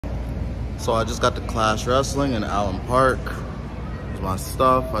So I just got to Clash Wrestling in Allen Park. It's my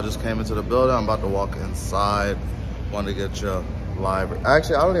stuff. I just came into the building. I'm about to walk inside. Wanted to get you live.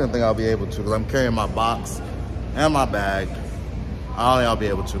 Actually, I don't even think I'll be able to because I'm carrying my box and my bag. I don't think I'll be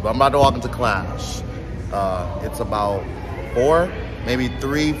able to, but I'm about to walk into Clash. It's about 4, maybe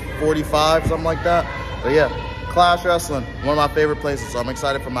 3:45, something like that. But yeah, Clash Wrestling, one of my favorite places, so I'm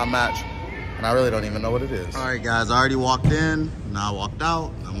excited for my match. And I really don't even know what it is. All right, guys, I already walked in. Now I walked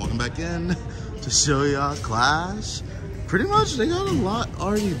out. I'm walking back in to show y'all Clash. Pretty much, they got a lot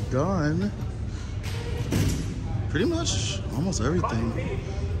already done. Pretty much almost everything.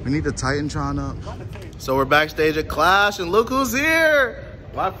 We need the Titantron up. So we're backstage at Clash, and look who's here!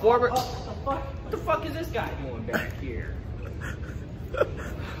 My former... What the fuck is this guy doing back here?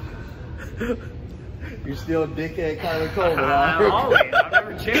 You're still dickhead kind of cold. Always. I've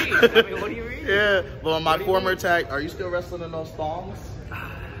never changed. I mean, what do you mean? Yeah, well, my former tag. Are you still wrestling in those thongs?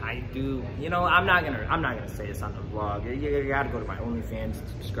 I do. You know, I'm not gonna say this on the vlog. You gotta go to my OnlyFans and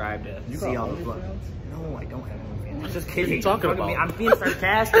subscribe to see all the vlogs. No, I don't have OnlyFans. I'm just kidding. What are you talking about? I'm being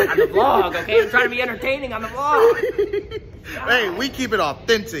sarcastic on the vlog. Okay, I'm trying to be entertaining on the vlog. Hey, we keep it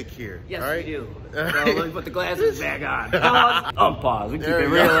authentic here. Yes, right? we do. So let me put the glasses back on. Unpause. We keep it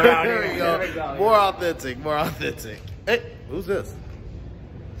real around here. There we go. More authentic. More authentic. Hey, who's this?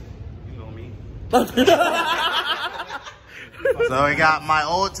 You know me. So we got my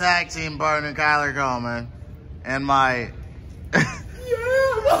old tag team partner, Kyler Coleman, and my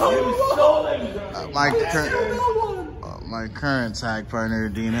my current tag partner,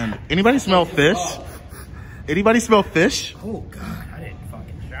 Dean Henry. Anybody smell fish? Anybody smell fish? Oh God, I didn't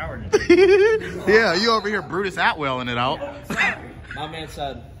fucking shower today. Yeah, you over here Brutus Atwelling it out. My man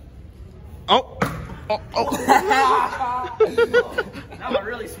said. Oh. Now I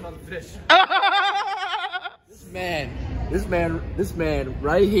really smell the fish. This man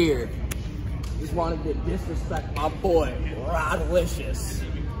right here just wanted to disrespect my boy, Rodlicious.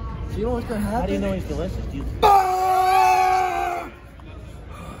 So you know what's gonna happen? How do you know he's delicious? You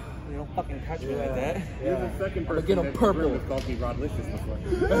don't fucking touch me like that. Yeah. I'm gonna get him purple. Called me Rodlicious before.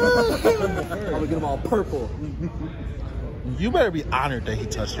 I'm gonna get him all purple. You better be honored that he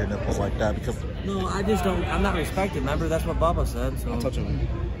touched your nipples like that because... No, I just don't. I'm not respected. Remember, that's what Bubba said. So I'll touch him.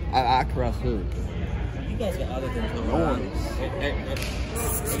 I caress who? You guys got other things going on.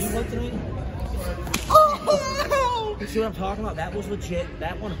 You looked at me. You see what I'm talking about? That was legit.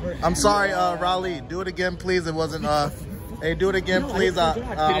 That one hurt. I'm sorry, Raleigh. Do it again, please. It wasn't, hey, do it again, please. I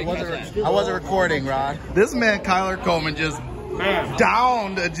wasn't recording, Rod. This man, Kyler Coleman, just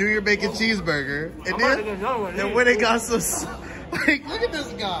downed a Junior Bacon cheeseburger. And then when it got so... Like, look at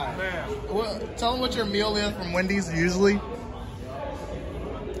this guy. Tell him what your meal is from Wendy's usually.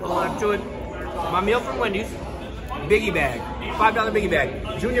 Oh, I'm doing my meal from Wendy's. Biggie bag. $5 biggie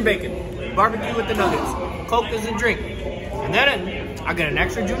bag. Junior bacon. Barbecue with the nuggets. Coke as a drink. And then I get an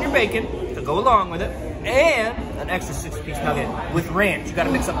extra junior bacon to go along with it. And an extra 6-piece nugget with ranch. You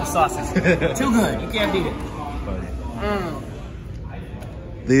gotta mix up the sauces. Too good. You can't beat it.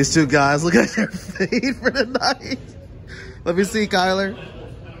 These two guys, look at their fade for the night. Let me see, Kyler.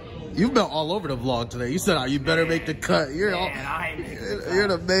 You've been all over the vlog today. You said, you better make the cut. You're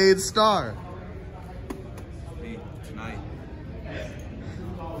the main star. Tonight.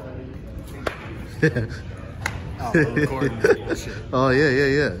 Oh,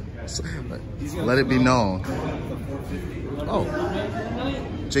 yeah. So, let it be known. Oh,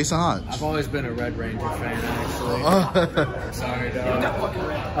 Jason Hodge. I've always been a Red Ranger fan, actually. Sorry, dog.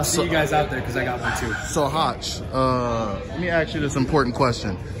 I'll see you guys out there because I got one too. So, Hodge, let me ask you this important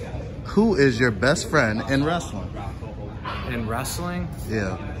question. Who is your best friend in wrestling? In wrestling?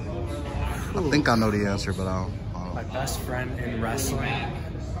 Yeah. I think I know the answer, but I don't. My best friend in wrestling? I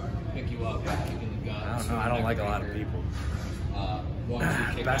don't know. I don't like a lot of people.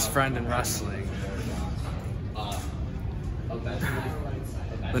 Best friend in wrestling?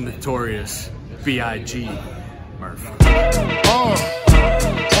 The notorious B.I.G. Murph.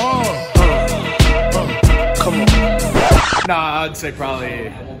 Come on. Nah, I'd say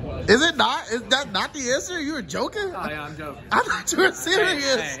probably... Is it not? Is that not the answer? You were joking? Oh, yeah, I'm joking. I thought you were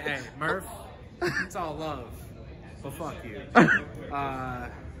serious. Hey, Murph, it's all love. But fuck you.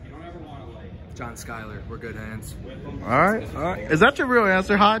 John Schuyler, we're good hands. All right. Is that your real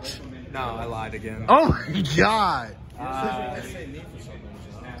answer, Hodge? No, I lied again. Oh my God.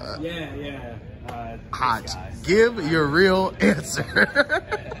 Hodge, give your real answer.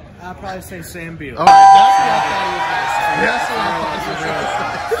 I'll probably say Sam Beal. All right, that's what I thought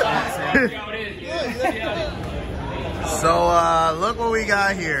you was. So, look what we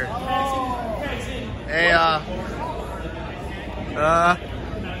got here. Hey,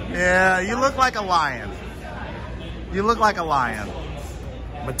 Yeah, you look like a lion. You look like a lion.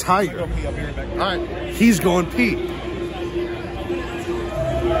 I'm a tiger. All right. He's going pee.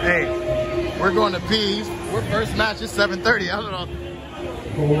 Hey, we're going to pee. Our first match is 7:30. I don't know.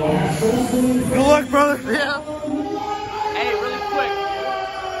 Good luck, brother. Yeah. Hey, really quick.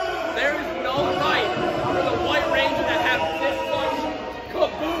 There is no right for the White Ranger to have this much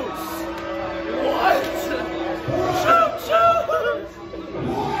caboose. What? Shoot, shoot!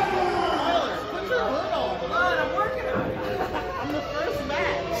 Put your hood on. I'm working on it. I'm the first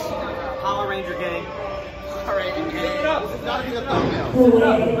match. Power Ranger gang. All right, zip it up. It's gotta be the thumbnail. Zip it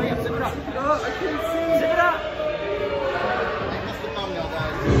up. Bring it, zip it up. I can't see. Zip it up. That's the thumbnail,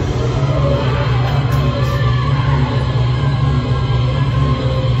 guys.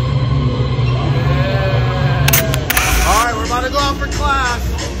 All right, we're about to go out for class.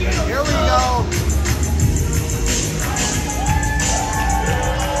 Here we go.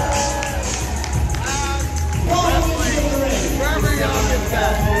 Wherever y'all get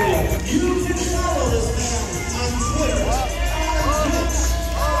that. You can follow this man on Twitter.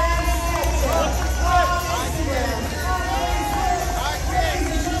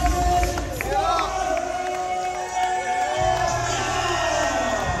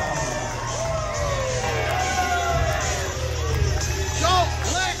 Don't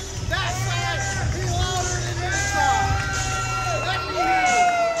click that side. Be louder than this side. Let me hear you.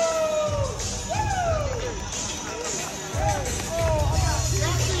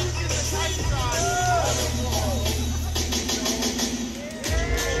 Make sure you get the tight side.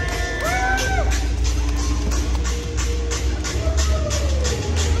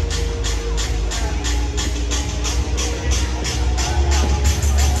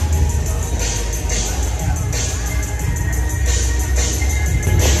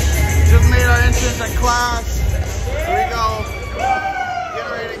 Just made our entrance at class. Here we go.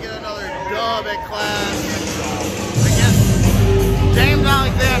 Getting ready to get another dub at class against James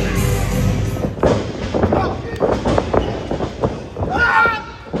Alexander.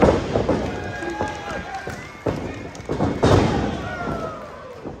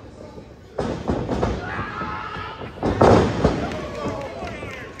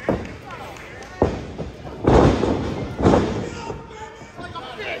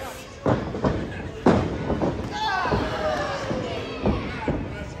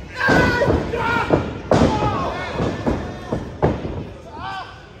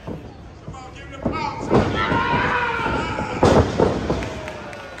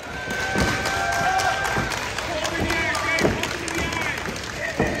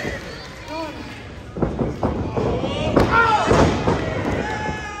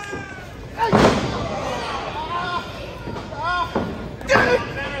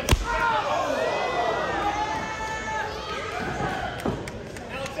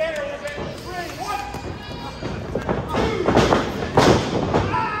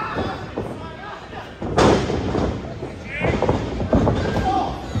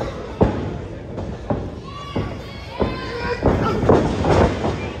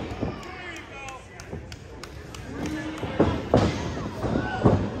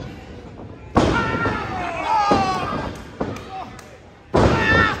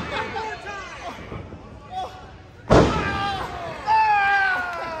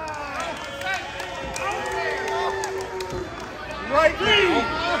 Right knee.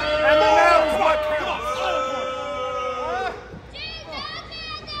 And then that was what counts.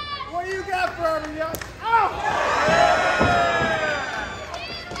 What do you got for me, young?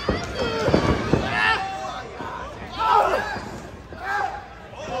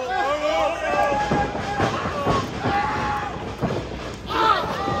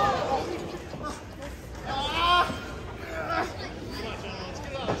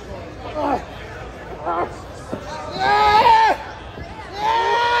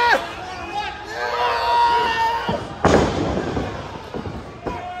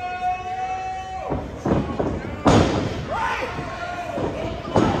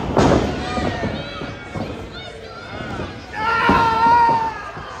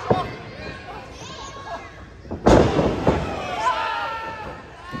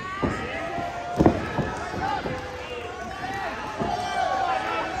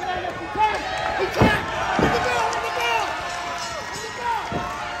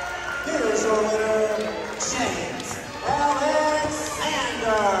 Here's your winner, James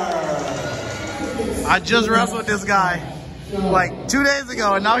Alexander. I just wrestled this guy like 2 days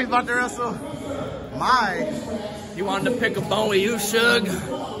ago, and now he's about to wrestle my. You wanted to pick a bone with you, Suge?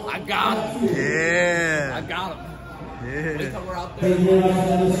 I got him. Yeah. I got him. Yeah. Anytime we're out there,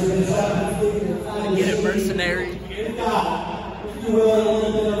 get it, mercenary.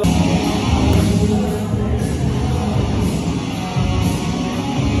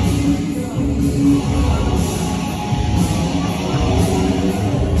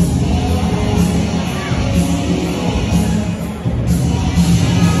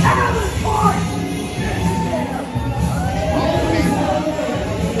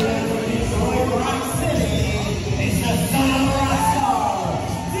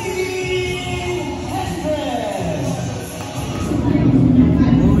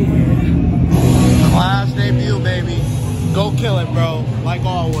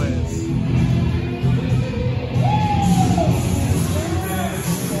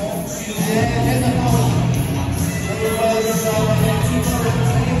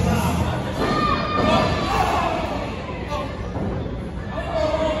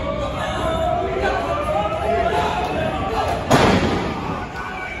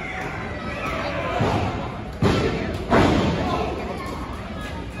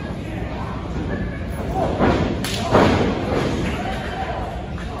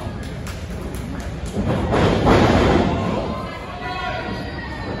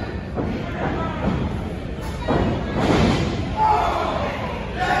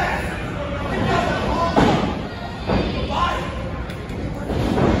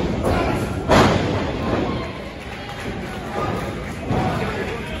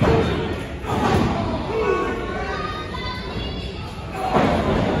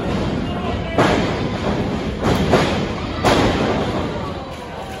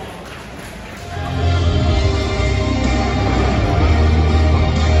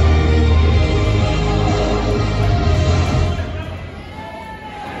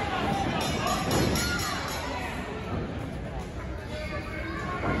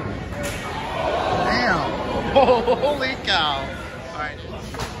 Holy cow. All right.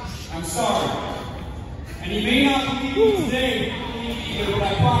 I'm sorry. And he may not believe me today, but I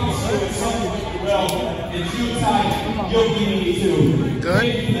promise you at some point you will. In due time, you'll believe me too. Good.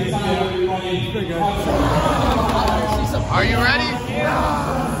 Are you ready?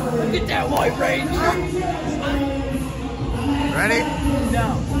 Look at that white ranger. Ready? No.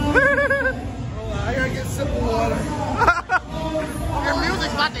 I gotta get a sip of water. Your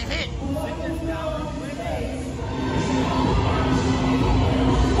music's about to hit.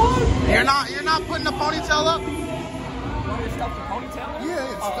 You're not putting the ponytail up? Stuff the ponytail?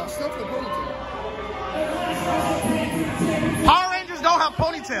 Yeah, it's stuff the ponytail. Power Rangers don't have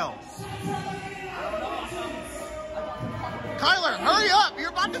ponytails. Kyler, hurry up. You're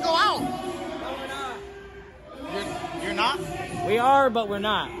about to go out. No, we're not. You're not? We are, but we're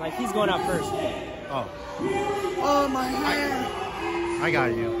not. Like, he's going out first. Oh. Oh, my hair. I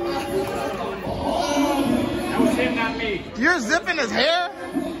got you. That was him, not me. You're zipping his hair?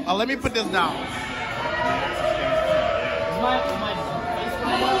 Oh, let me put this down. Is my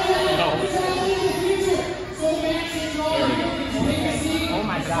Oh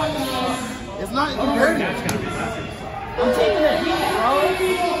my God. It's not even dirty. I'm taking the heat, bro.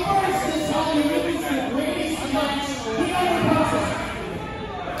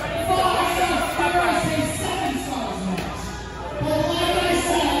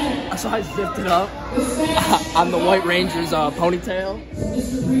 So I zipped it up on the White Ranger's ponytail,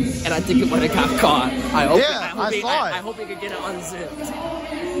 and I think it might have got caught. I hope I hope he could get it unzipped.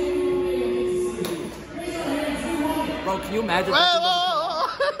 Bro, can you imagine?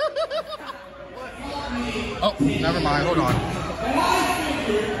 Oh, never mind. Hold on.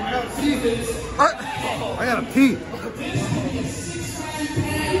 I gotta pee.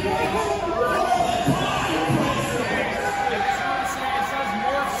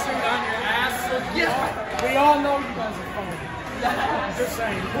 We all know you guys are funny. I'm just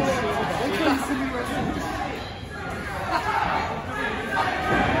saying.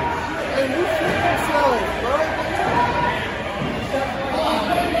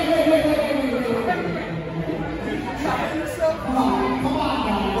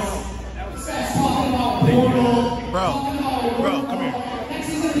 Bro, come here.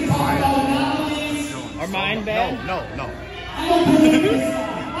 Are mine bad? No.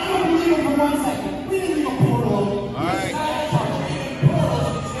 Alright.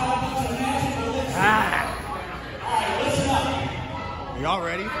 Y'all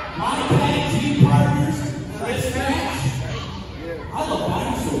ready?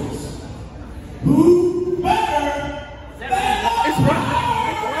 Who better?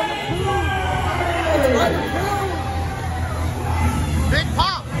 Big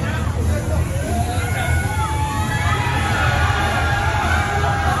Pop.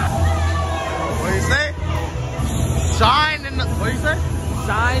 What do you say? Shine in the, what do you say?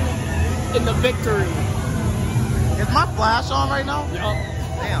 Shine in the victory. Is my flash on right now? Yup.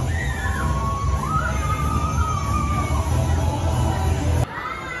 Damn.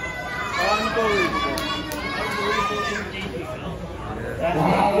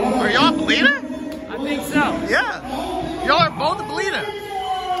 Are y'all bleeding? I think so. Yeah. Y'all are both bleeding.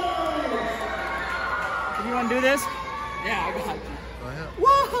 Can you undo this? Yeah, I got you.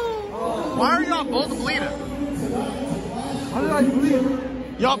 Whoa! Why are y'all both bleeding? How did I bleed?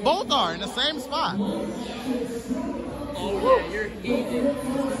 Y'all both are in the same spot. Oh yeah, you're heated.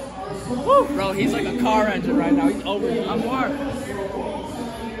 Woo. Bro, he's like a car engine right now. He's over. I'm hard.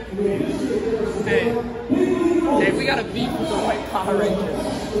 Hey, we got a beef with the white Power Ranger.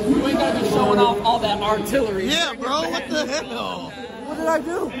 You ain't gotta be showing off all that artillery. Yeah, bro. What the hell? What did I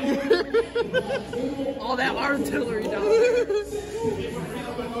do? All that artillery down there.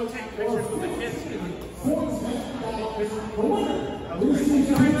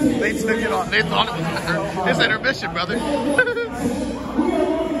 They took it off. They thought it was it's intermission, brother.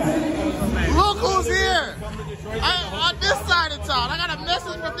 Look who's here! On this side of town. I got a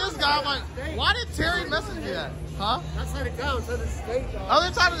message from this guy. I'm like, why did Terry message me that? Huh? That side of town, side of the state, dog.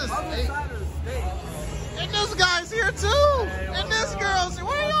 Other side of the Other state. side of the state. And this guy's here too. And this girl's here.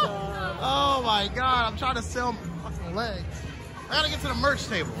 Where are you? Oh my God, I'm trying to sell my fucking legs. I gotta get to the merch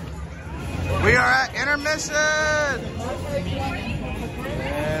table. We are at intermission.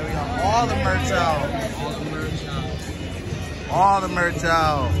 Yeah, we got all the merch out. All the merch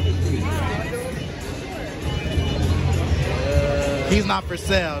out. He's not for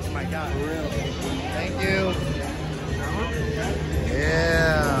sale. It's my guy. Thank you.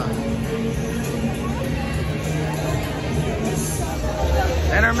 Yeah.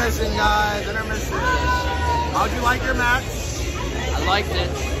 Intermission, guys. Intermission. How'd you like your match? I liked it.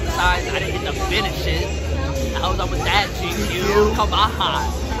 Besides, I didn't get to finish it. I was up with that GQ. Come on.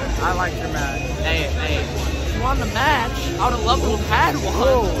 I liked your match. Hey, if you won the match, I would have loved to have had one.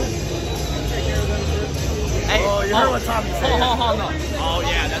 Hey, Oh, you heard what Tommy said. Hold on. Oh,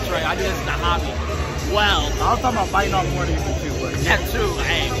 yeah, that's right. I do this as a hobby. Well, I was talking about biting off more than you could chew, but that too.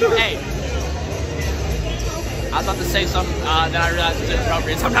 Hey. I was about to say something that I realized was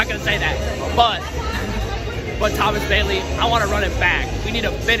inappropriate, so I'm not going to say that. But Thomas Bailey, I want to run it back. We need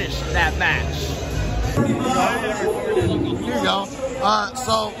to finish that match. Here you go.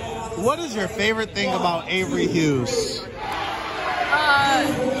 So, what is your favorite thing about Avery Hughes? I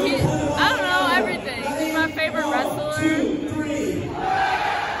don't know, everything. He's my favorite wrestler. He's really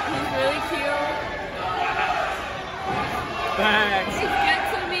cute. Thanks. He's good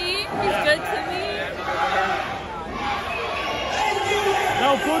to me. He's good to me. No,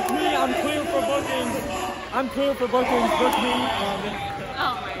 book me. I'm clear for bookings. I'm clear for bookings. Book me.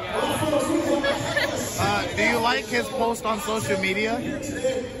 Oh my god. Do you like his post on social media?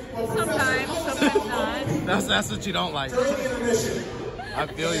 Sometimes not. That's what you don't like. I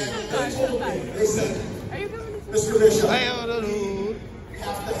feel you. Are you coming to see me?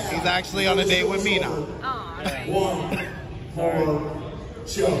 He's actually on a date with me now. Oh, okay.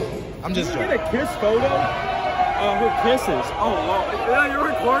 I'm just Get joking. a kiss photo. Her kisses. Oh Lord. Yeah, you're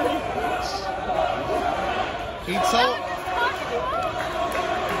recording.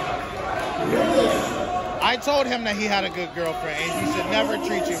 I told him that he had a good girlfriend and he should never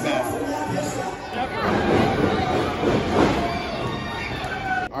treat you bad.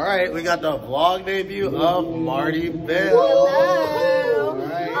 All right, we got the vlog debut of Marty Belle. Hello.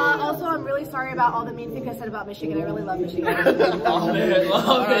 Right. Also, I'm really sorry about all the mean things I said about Michigan. I really love Michigan. Love it.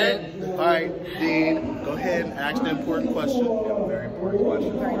 All right, Dean, go ahead and ask the important question. Very important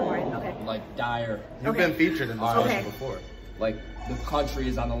question. Very important. Okay. Like dire. You've been featured in this question before. Like the country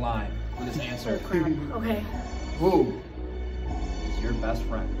is on the line with this answer. Crap. Okay. Who is your best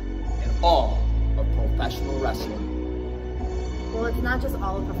friend in all of professional wrestling? Well, it's not just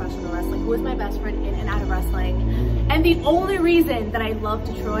all of professional wrestling. Who is my best friend in and out of wrestling? And the only reason that I love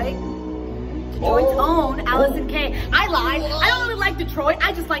Detroit's own Allison Kay. I lied. I don't really like Detroit.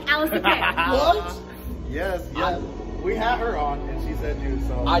 I just like Allison Kay. What? Yes. We had her on and she said you,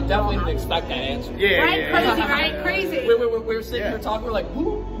 so. I definitely didn't expect that answer. Yeah. Right? Crazy, right? Crazy. We were sitting here talking, we're like,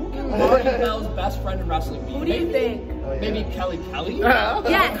 who can Marty Belle's best friend in wrestling be? Who do you think? Maybe Kelly Kelly?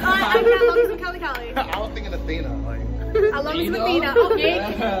 Yes, I love me some Kelly Kelly. I was thinking Athena. Like. I love me some Athena. Okay,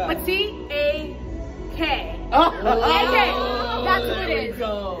 but C-A-K. A-K. That's what it is.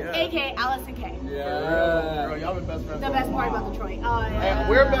 A-K, Allison K. Yeah. Girl, y'all been best friends. The best part about Detroit. Oh, yeah. And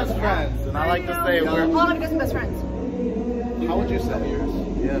we're best friends, and I like to say we're. All of you guys are best friends. How would you say yours?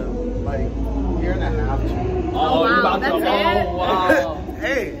 Yeah, like year and a half. Oh, you about that's to? it? Oh, wow.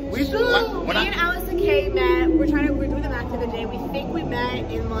 Hey, we should. Me and Allison K met. We're doing the math the other day. We think we met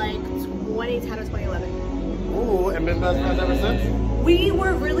in like 2010 or 2011. Ooh, and been best friends ever since? We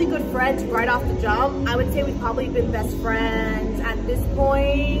were really good friends right off the jump. I would say we've probably been best friends at this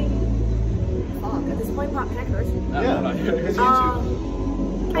point. Fuck, at this point, can I curse? Yeah, because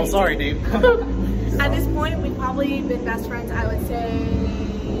YouTube. Oh, sorry, Dave. At this point, we've probably been best friends, I would say,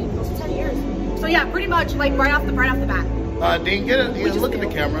 close to 10 years. So yeah, pretty much like right off the bat. Dean, look at the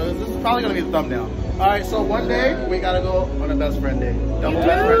camera. This is probably gonna be the thumbnail. All right, so one day we gotta go on a best friend day.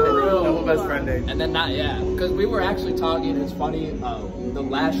 Double best friend day. And then because we were actually talking, it's funny, the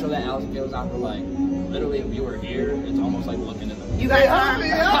last show that Allison K was on, we're like, literally if you were here, it's almost like looking in the You guys are.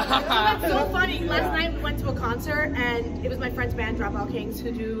 That's so funny. Last night we went to a concert and it was my friend's band, Dropout Kings,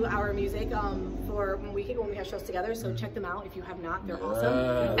 who do our music for when we have shows together. So check them out if you have not. They're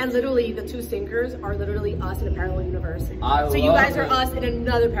awesome. And literally the two singers are literally us in a parallel universe. So you guys are us in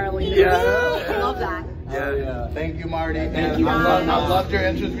another parallel universe. I love that. Yeah. Thank you, Marty. Thank you. I loved your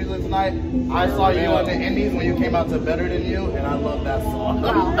entrance music tonight. I saw you on the Indies when you came out to Better Than You, and I love that song.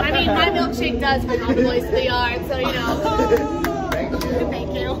 Well, I mean, my milkshake does come out the voice of the yard, so you know. Thank you.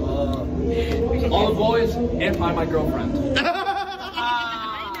 Thank you. all the boys and find my girlfriend.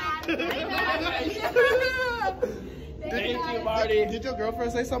 Thank you, Marty. Did your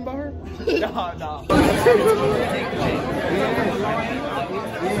girlfriend say something about her? No.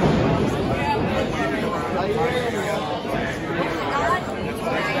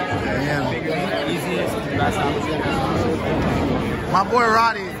 My boy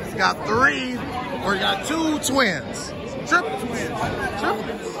Roddy's got 3, or got 2 twins. Triple twins. Triplets.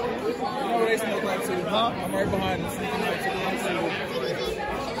 You know what they smoke like too, huh? I'm right behind them, sneaking right to the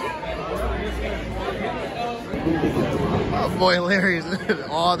Oh boy, Larry's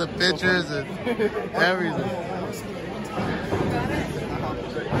all the pictures and everything.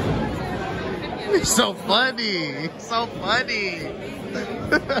 He's so funny. He's so funny.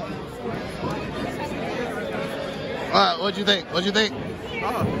 What'd you think? What'd you think?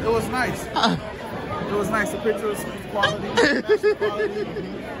 Oh, it was nice. It was nice. The picture was quality.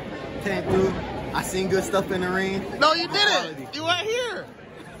 Came through. I seen good stuff in the ring. No, you didn't. You weren't here.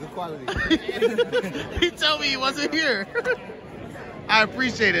 Good quality. He told me he wasn't here. I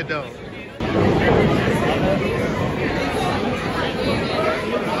appreciate it though.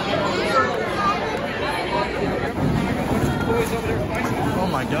 Oh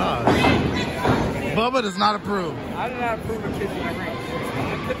my God. Bubba does not approve. I do not approve of kids in the ring.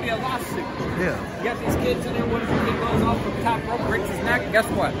 It could be a lawsuit. Yeah. You got these kids in there, one of them kid goes off the top rope, breaks his neck, guess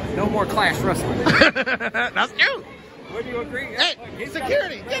what? No more class wrestling. That's true. Would you agree? Hey,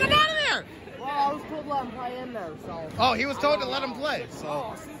 security, get him out of there. Well, I was told to let him play in there, so. Oh, he was told to let him play, so.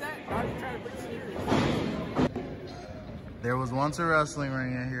 Oh, see that? I'm trying to bring security. There was once a wrestling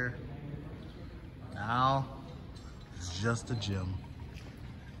ring in here. Now, it's just a gym.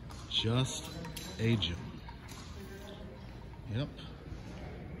 Just a gym. Yep.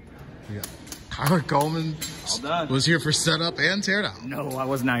 Yeah. Kyler Coleman was here for setup and teardown. No, I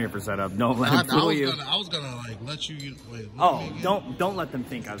was not here for setup. Don't let I him fool you. was gonna like let you wait. Oh, don't let them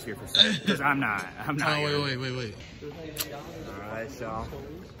think I was here for setup because I'm not. I'm not. Oh, wait. All right, y'all.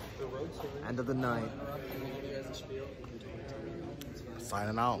 End of the night.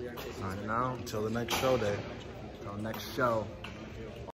 Signing out. Signing out. Until the next show day. Until next show.